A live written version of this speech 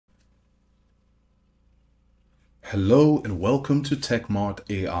Hello and welcome to Techmart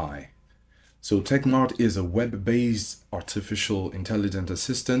AI. So Techmart is a web-based artificial intelligence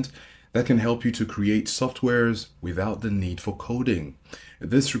assistant that can help you to create softwares without the need for coding.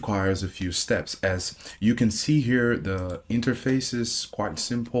 This requires a few steps. As you can see here, the interface is quite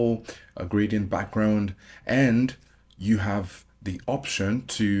simple, a gradient background, and you have the option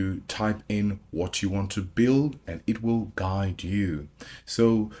to type in what you want to build and it will guide you.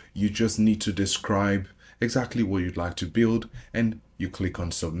 So you just need to describe exactly what you'd like to build and you click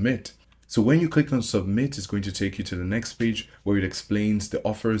on submit. So when you click on submit, it's going to take you to the next page where it explains the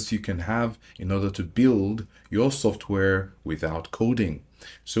offers you can have in order to build your software without coding.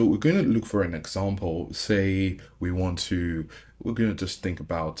 So we're going to look for an example. Say we're going to just think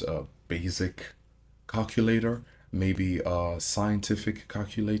about a basic calculator, maybe a scientific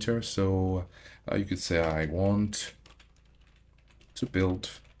calculator. So you could say I want to build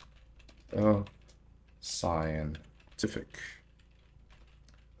a scientific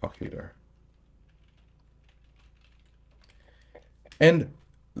calculator. And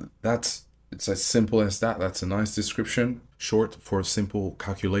it's as simple as that. That's a nice description, short for simple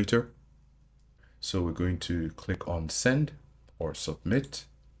calculator. So we're going to click on send or submit.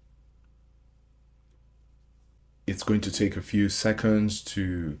 It's going to take a few seconds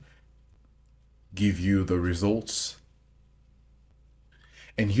to give you the results.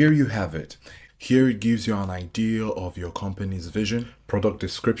 And here you have it. Here it gives you an idea of your company's vision, product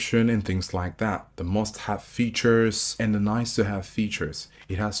description, and things like that. The must-have features and the nice-to-have features.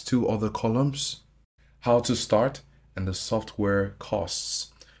 It has two other columns, how to start and the software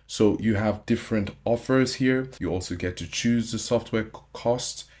costs. So you have different offers here. You also get to choose the software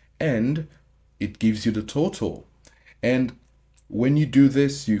cost and it gives you the total. And when you do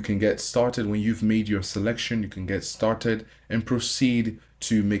this, you can get started. When you've made your selection, you can get started and proceed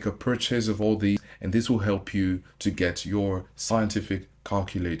to make a purchase of all these, and this will help you to get your scientific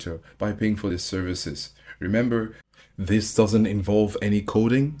calculator by paying for the services. Remember, this doesn't involve any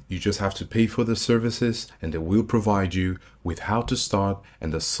coding. You just have to pay for the services and they will provide you with how to start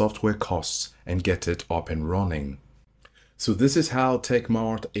and the software costs and get it up and running. So this is how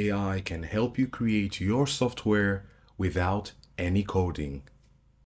Techmart AI can help you create your software without any coding.